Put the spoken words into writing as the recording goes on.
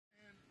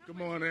Good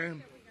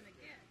morning.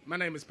 My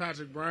name is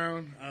Patrick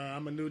Brown.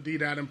 I'm a new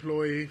DDOT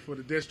employee for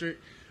the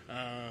district.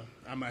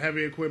 I'm a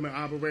heavy equipment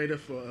operator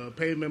for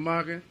pavement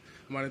marking.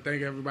 I want to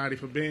thank everybody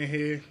for being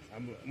here.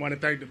 I want to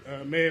thank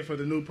the mayor for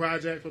the new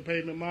project for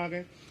pavement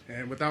marking.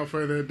 And without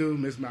further ado,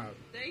 Ms. Malcolm.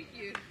 Thank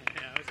you.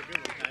 Yeah, that was a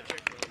good one,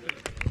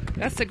 Patrick.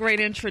 That's a great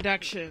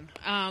introduction.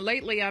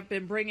 Lately, I've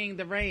been bringing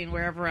the rain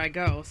wherever I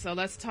go, so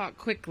let's talk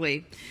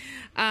quickly.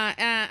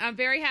 I'm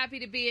very happy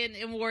to be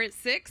in Ward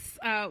 6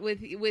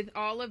 with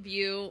all of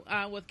you,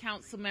 with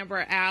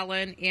Councilmember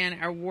Allen and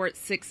our Ward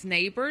 6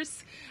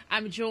 neighbors.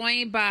 I'm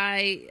joined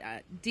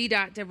by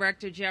DDOT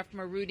Director Jeff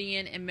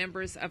Meridian and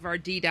members of our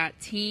DDOT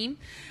team.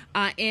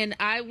 And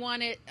I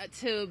wanted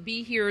to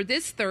be here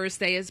this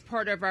Thursday as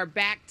part of our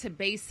Back to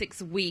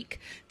Basics week,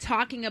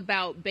 talking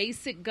about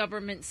basic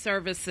government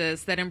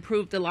services that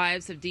improve the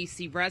lives of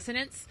D.C.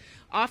 residents.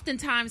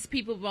 Oftentimes,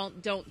 people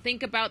don't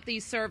think about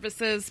these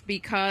services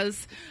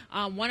because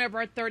one of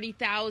our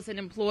 30,000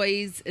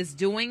 employees is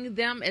doing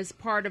them as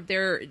part of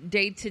their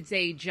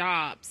day-to-day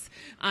jobs.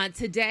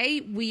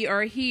 Today, we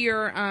are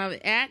here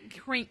at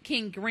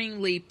King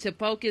Greenleaf to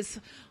focus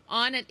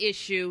on an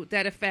issue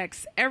that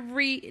affects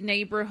every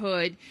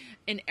neighborhood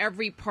in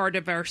every part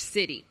of our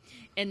city,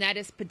 and that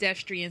is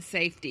pedestrian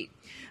safety.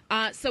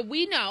 So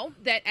we know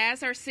that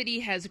as our city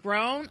has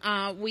grown,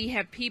 we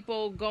have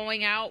people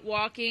going out,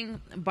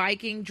 walking,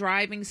 biking,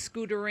 driving,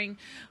 scootering,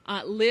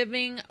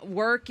 living,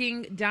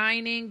 working,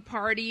 dining,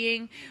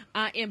 partying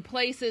in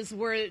places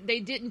where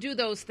they didn't do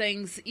those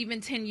things even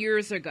 10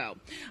 years ago.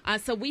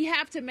 So we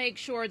have to make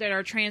sure that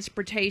our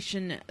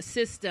transportation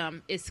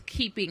system is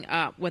keeping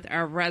up with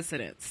our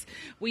residents.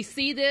 We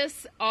see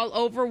this all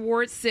over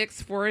Ward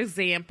 6, for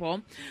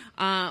example,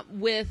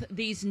 with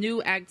these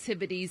new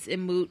activities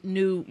and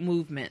new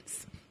movements.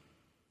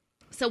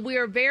 So we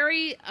are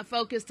very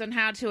focused on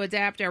how to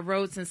adapt our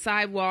roads and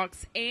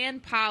sidewalks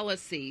and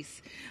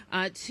policies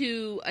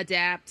to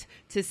adapt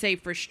to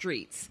safer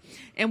streets.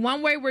 And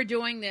one way we're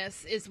doing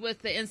this is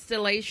with the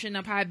installation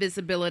of high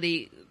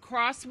visibility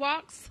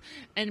crosswalks,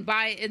 and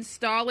by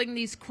installing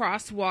these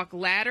crosswalk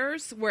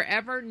ladders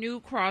wherever new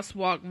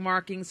crosswalk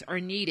markings are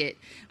needed,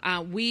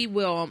 we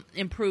will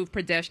improve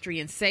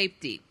pedestrian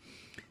safety.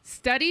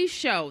 Studies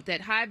show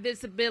that high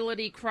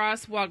visibility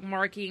crosswalk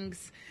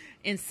markings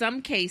in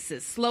some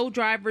cases slow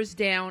drivers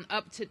down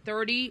up to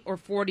 30 or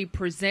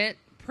 40%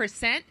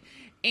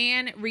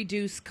 and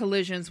reduce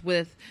collisions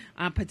with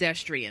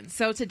pedestrians.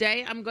 So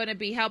today I'm going to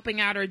be helping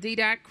out our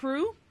DDOT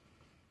crew.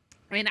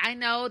 And I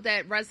know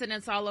that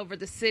residents all over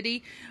the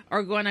city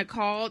are going to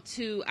call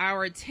to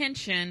our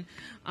attention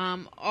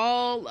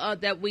all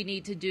that we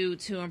need to do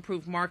to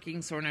improve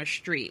markings on our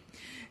street.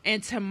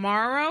 And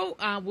tomorrow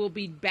we'll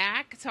be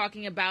back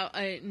talking about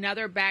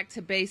another Back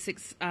to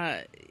Basics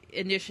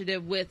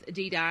initiative with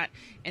DDOT,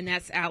 and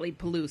that's Alley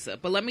Palooza.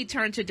 But let me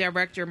turn to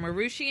Director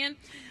Meridian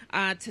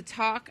to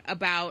talk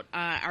about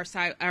our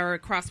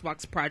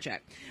crosswalks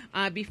project.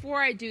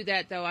 Before I do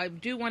that, though, I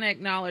do want to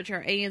acknowledge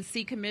our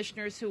ANC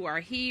commissioners who are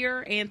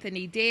here,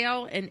 Anthony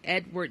Dale and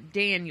Edward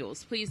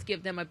Daniels. Please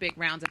give them a big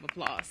round of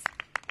applause.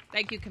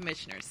 Thank you,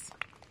 commissioners.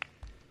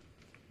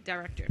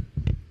 Director.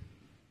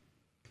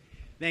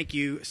 Thank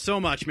you so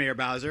much, Mayor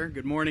Bowser.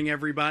 Good morning,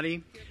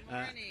 everybody. Good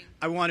morning.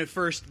 I want to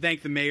first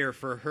thank the mayor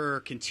for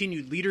her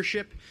continued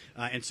leadership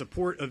and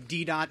support of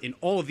DDOT in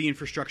all of the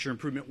infrastructure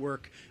improvement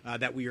work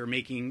that we are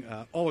making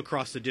all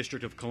across the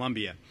District of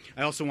Columbia.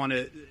 I also want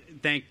to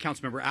thank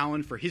Councilmember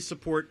Allen for his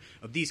support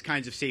of these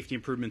kinds of safety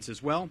improvements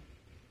as well.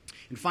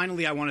 And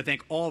finally, I want to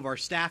thank all of our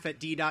staff at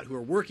DDOT who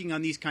are working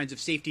on these kinds of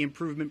safety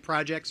improvement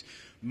projects,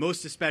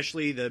 most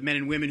especially the men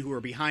and women who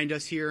are behind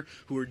us here,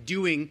 who are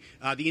doing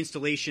the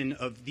installation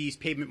of these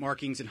pavement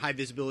markings and high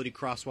visibility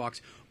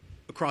crosswalks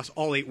across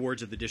all 8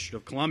 wards of the District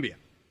of Columbia.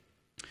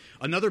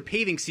 Another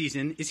paving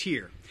season is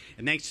here,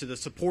 and thanks to the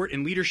support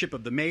and leadership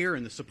of the mayor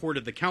and the support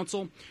of the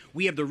council,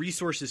 we have the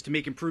resources to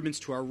make improvements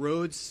to our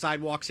roads,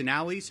 sidewalks, and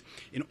alleys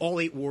in all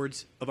 8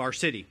 wards of our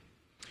city.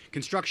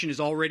 Construction is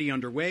already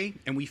underway,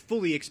 and we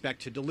fully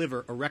expect to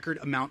deliver a record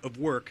amount of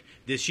work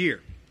this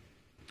year.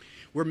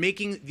 We're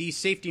making these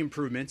safety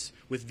improvements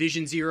with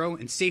Vision Zero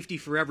and safety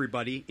for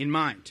everybody in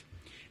mind.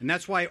 And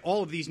that's why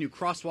all of these new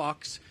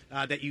crosswalks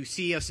that you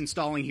see us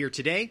installing here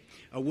today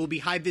will be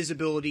high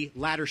visibility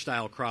ladder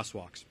style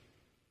crosswalks.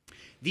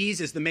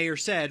 These, as the mayor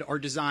said, are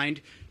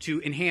designed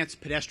to enhance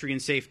pedestrian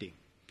safety.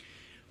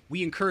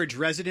 We encourage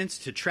residents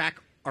to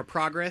track our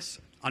progress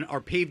on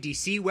our Pave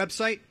DC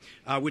website,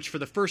 which for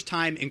the first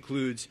time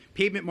includes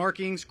pavement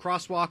markings,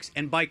 crosswalks,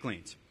 and bike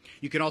lanes.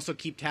 You can also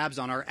keep tabs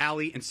on our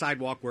alley and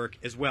sidewalk work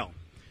as well.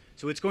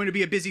 So it's going to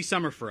be a busy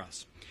summer for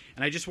us.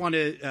 And I just want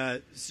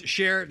to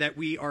share that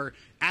we are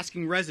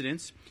asking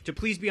residents to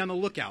please be on the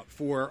lookout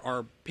for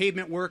our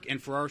pavement work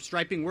and for our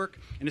striping work,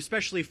 and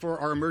especially for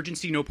our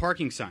emergency no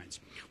parking signs.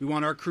 We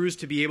want our crews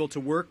to be able to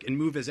work and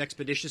move as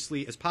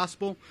expeditiously as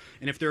possible.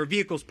 And if there are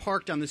vehicles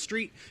parked on the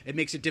street, it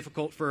makes it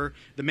difficult for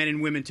the men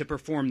and women to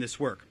perform this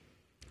work.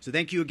 So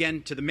thank you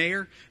again to the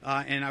mayor,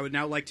 and I would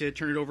now like to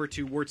turn it over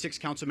to Ward 6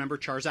 Councilmember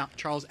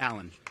Charles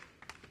Allen.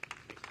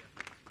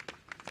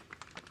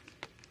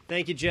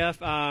 Thank you, Jeff.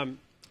 And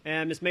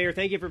Ms. Mayor,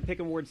 thank you for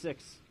picking Ward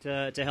 6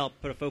 to help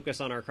put a focus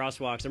on our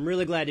crosswalks. I'm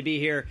really glad to be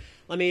here.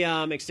 Let me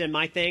extend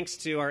my thanks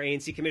to our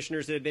ANC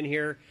commissioners that have been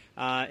here,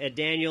 Ed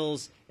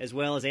Daniels, as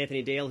well as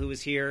Anthony Dale, who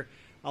was here.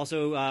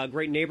 Also,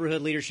 great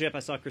neighborhood leadership. I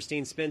saw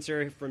Christine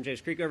Spencer from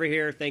James Creek over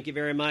here. Thank you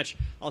very much.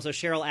 Also,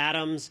 Cheryl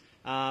Adams,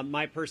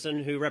 my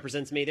person who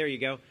represents me, there you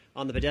go,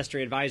 on the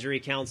Pedestrian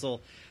Advisory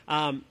Council.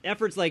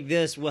 Efforts like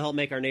this will help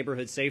make our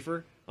neighborhoods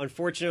safer.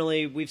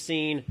 Unfortunately, we've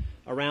seen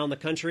around the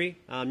country,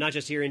 not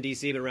just here in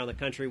D.C., but around the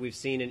country, we've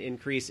seen an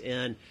increase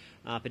in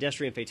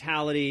pedestrian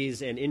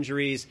fatalities and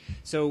injuries.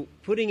 So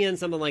putting in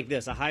something like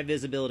this, a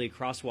high-visibility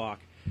crosswalk,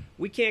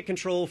 we can't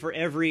control for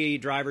every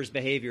driver's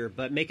behavior,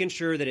 but making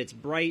sure that it's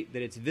bright,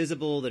 that it's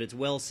visible, that it's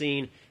well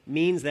seen,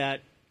 means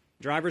that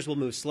drivers will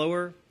move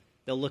slower.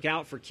 They'll look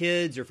out for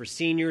kids or for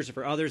seniors or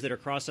for others that are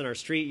crossing our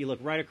street. You look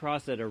right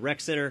across at a rec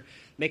center.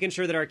 Making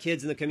sure that our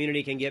kids in the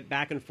community can get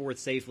back and forth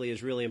safely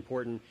is really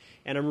important.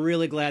 And I'm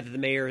really glad that the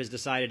mayor has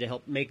decided to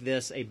help make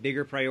this a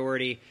bigger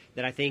priority,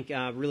 that I think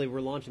really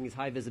we're launching these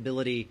high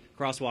visibility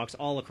crosswalks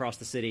all across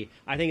the city.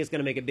 I think it's going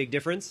to make a big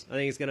difference. I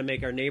think it's going to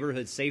make our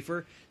neighborhoods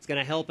safer. It's going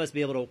to help us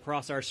be able to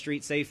cross our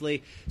street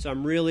safely. So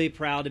I'm really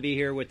proud to be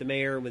here with the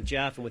mayor and with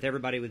Jeff and with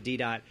everybody with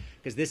DDOT,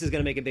 because this is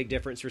going to make a big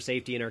difference for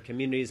safety in our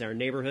communities and our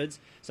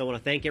neighborhoods. So I want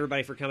to thank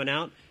everybody for coming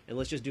out, and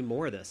let's just do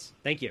more of this.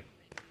 Thank you.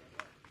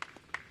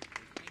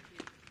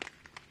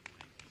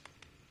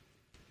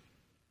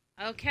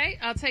 Okay,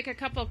 I'll take a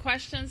couple of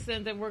questions,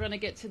 and then we're going to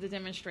get to the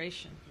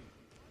demonstration.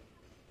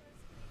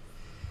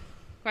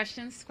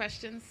 Questions?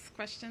 No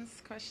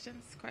questions?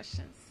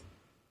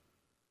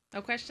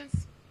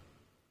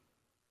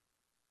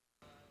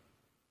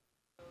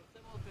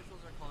 Several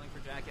officials are calling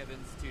for Jack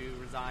Evans to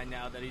resign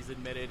now that he's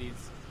admitted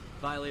he's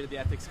violated the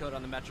ethics code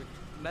on the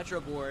Metro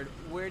Board.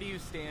 Where do you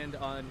stand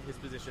on his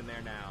position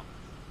there now?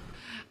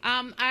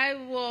 I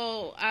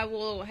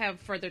will have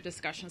further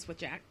discussions with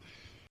Jack.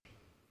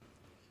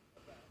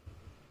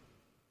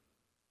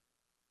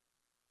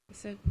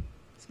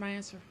 That's my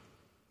answer.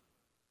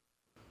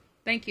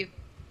 Thank you.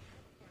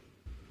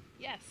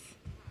 Yes.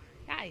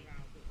 Hi.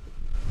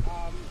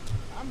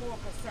 I'm more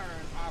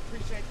concerned. I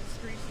appreciate the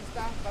streets and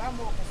stuff, but I'm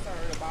more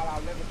concerned about our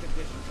living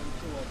conditions in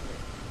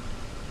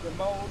 203. The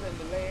mold and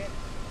the lead.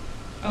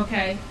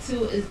 Okay.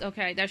 2 is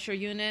okay. That's your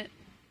unit.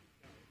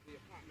 The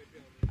apartment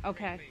building.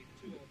 Okay.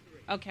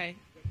 203. Okay.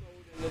 The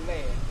mold and the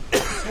lead.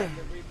 The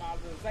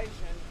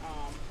remodernization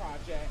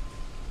project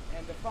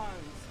and the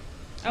funds.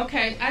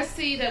 Okay, I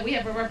see that we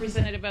have a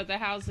representative of the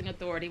Housing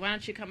Authority. Why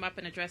don't you come up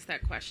and address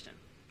that question?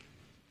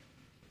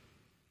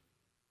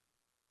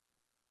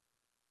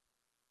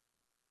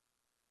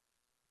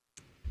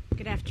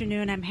 Good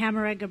afternoon. I'm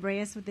Hamara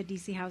Gabrias with the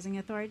DC Housing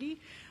Authority.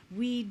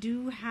 We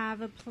do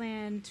have a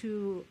plan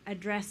to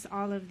address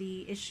all of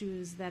the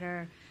issues that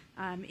are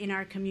in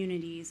our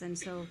communities. And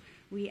so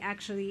we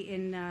actually,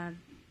 in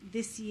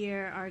this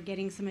year, are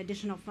getting some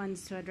additional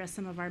funds to address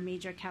some of our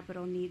major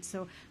capital needs.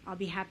 So I'll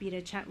be happy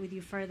to chat with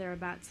you further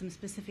about some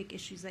specific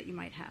issues that you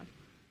might have.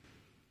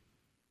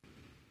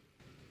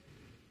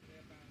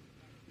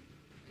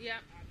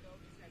 Yeah. I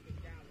noticed at the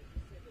gala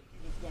you said that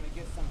you was going to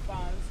get some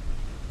funds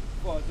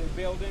for the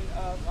building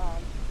of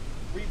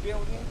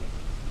rebuilding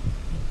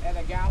at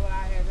a gala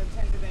I had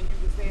attended, and you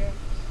was there.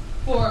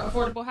 For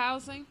affordable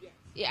housing? Yes.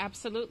 Yeah,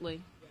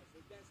 absolutely. Yes,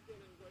 is that still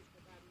in works?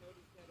 Because I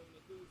noticed that on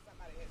the news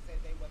somebody had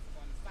said they wasn't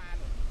going to sign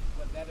it.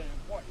 Was that an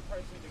important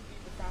person to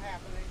keep it from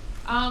happening?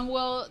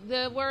 Well,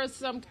 there were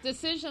some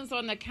decisions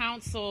on the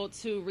council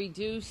to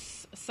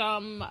reduce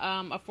some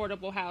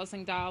affordable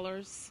housing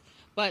dollars,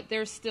 but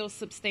there's still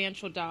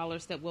substantial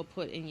dollars that we'll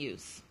put in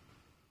use.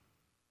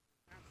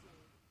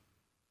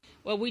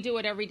 Well, we do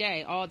it every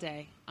day, all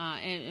day,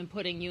 and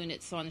putting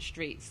units on the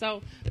street.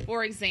 So,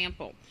 for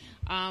example,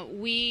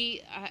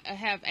 we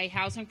have a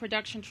housing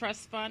production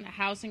trust fund, a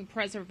housing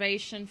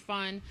preservation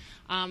fund.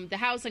 The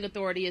Housing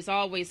Authority has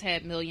always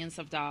had millions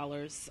of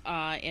dollars,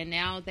 and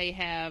now they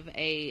have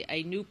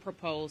a new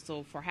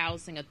proposal for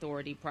Housing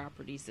Authority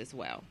properties as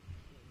well.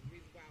 The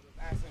reason why I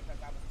was asking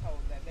because I was told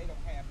that they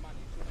don't have money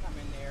to come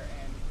in there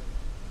and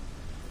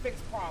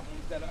fix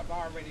problems that have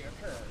already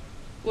occurred.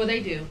 Well, they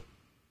do.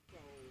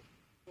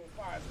 As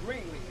far as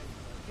Greenleaf,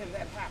 can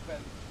that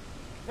happen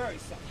very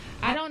soon?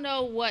 I don't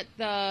know what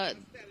the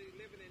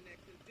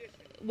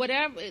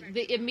whatever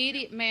the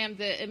immediate, ma'am,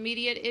 the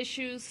immediate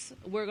issues.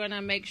 We're going to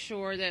make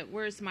sure that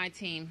where's my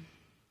team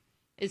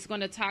is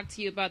going to talk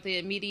to you about the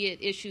immediate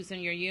issues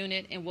in your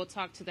unit, and we'll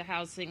talk to the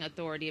Housing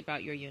Authority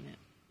about your unit.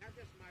 Not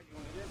just my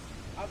unit, there's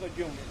other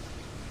units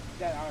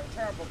that are in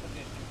terrible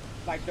condition,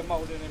 like the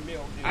mold and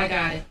mildew. I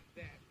got it.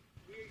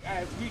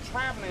 As we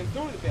traveling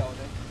through the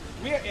building,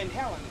 we're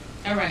inhaling it.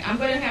 All right, I'm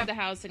going to have the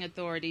Housing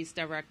Authority's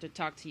director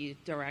talk to you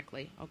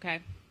directly,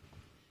 okay?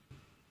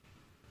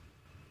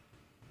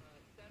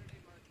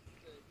 Saturday marks the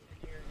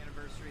 10-year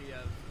anniversary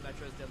of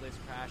Metro's deadliest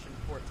crash in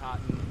Fort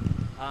Totten.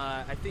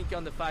 I think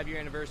on the 5-year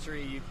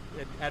anniversary, you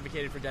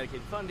advocated for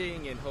dedicated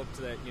funding and hoped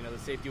that the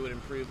safety would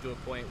improve to a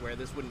point where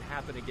this wouldn't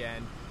happen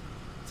again.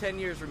 10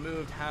 years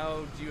removed,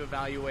 how do you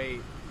evaluate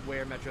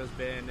where Metro's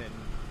been and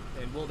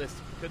And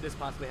could this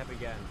possibly happen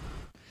again?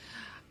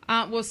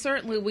 Well,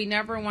 certainly we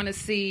never want to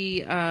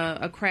see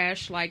a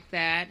crash like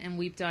that, and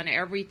we've done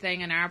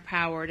everything in our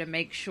power to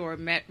make sure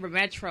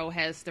Metro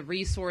has the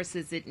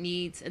resources it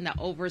needs and the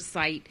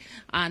oversight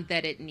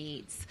that it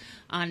needs.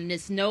 And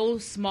it's no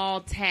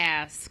small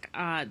task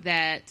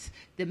that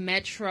the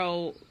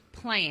Metro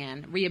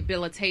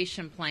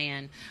rehabilitation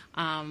plan,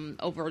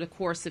 over the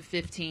course of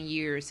 15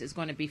 years is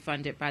going to be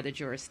funded by the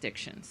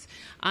jurisdictions.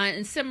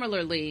 And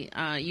similarly,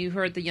 you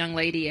heard the young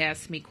lady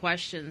ask me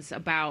questions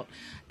about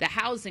the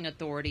housing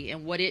authority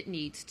and what it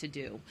needs to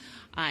do.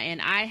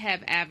 And I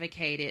have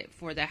advocated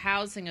for the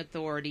housing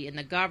authority and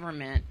the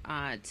government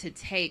to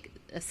take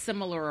a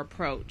similar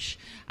approach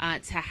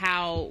to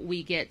how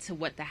we get to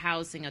what the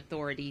housing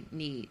authority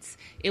needs.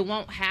 It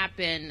won't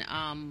happen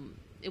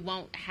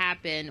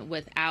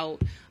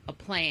without a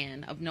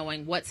plan of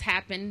knowing what's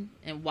happened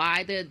and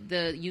why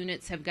the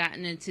units have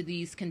gotten into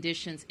these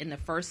conditions in the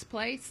first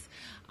place,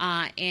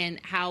 and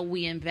how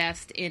we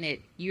invest in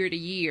it year to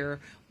year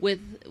with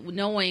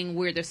knowing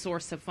where the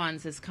source of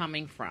funds is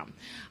coming from.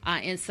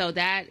 And so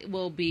that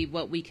will be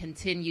what we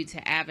continue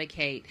to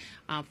advocate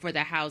for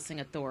the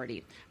housing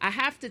authority. I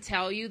have to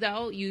tell you,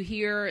 though, you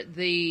hear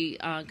the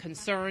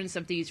concerns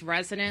of these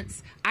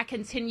residents. I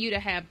continue to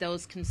have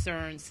those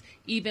concerns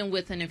even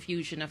with an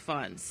infusion of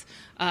funds,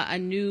 a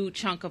new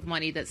chunk of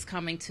money that's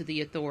coming to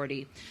the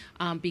authority,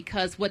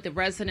 because what the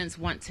residents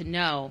want to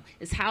know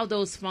is how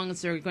those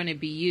funds are going to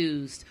be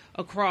used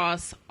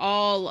across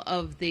all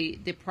of the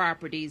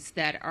properties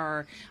that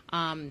are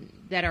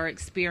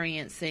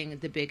experiencing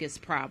the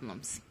biggest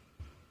problems.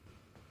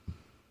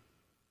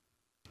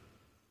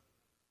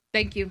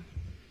 Thank you.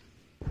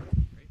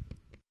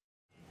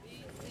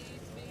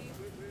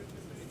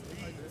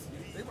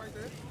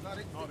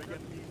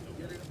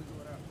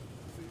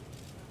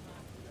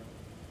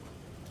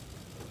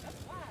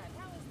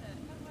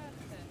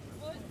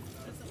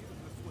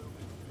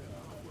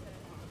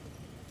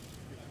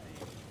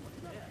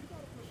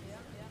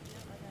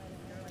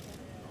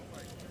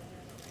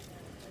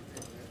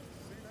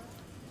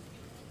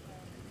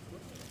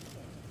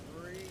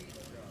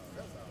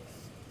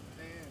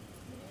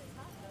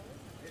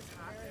 It's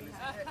hot and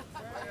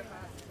it's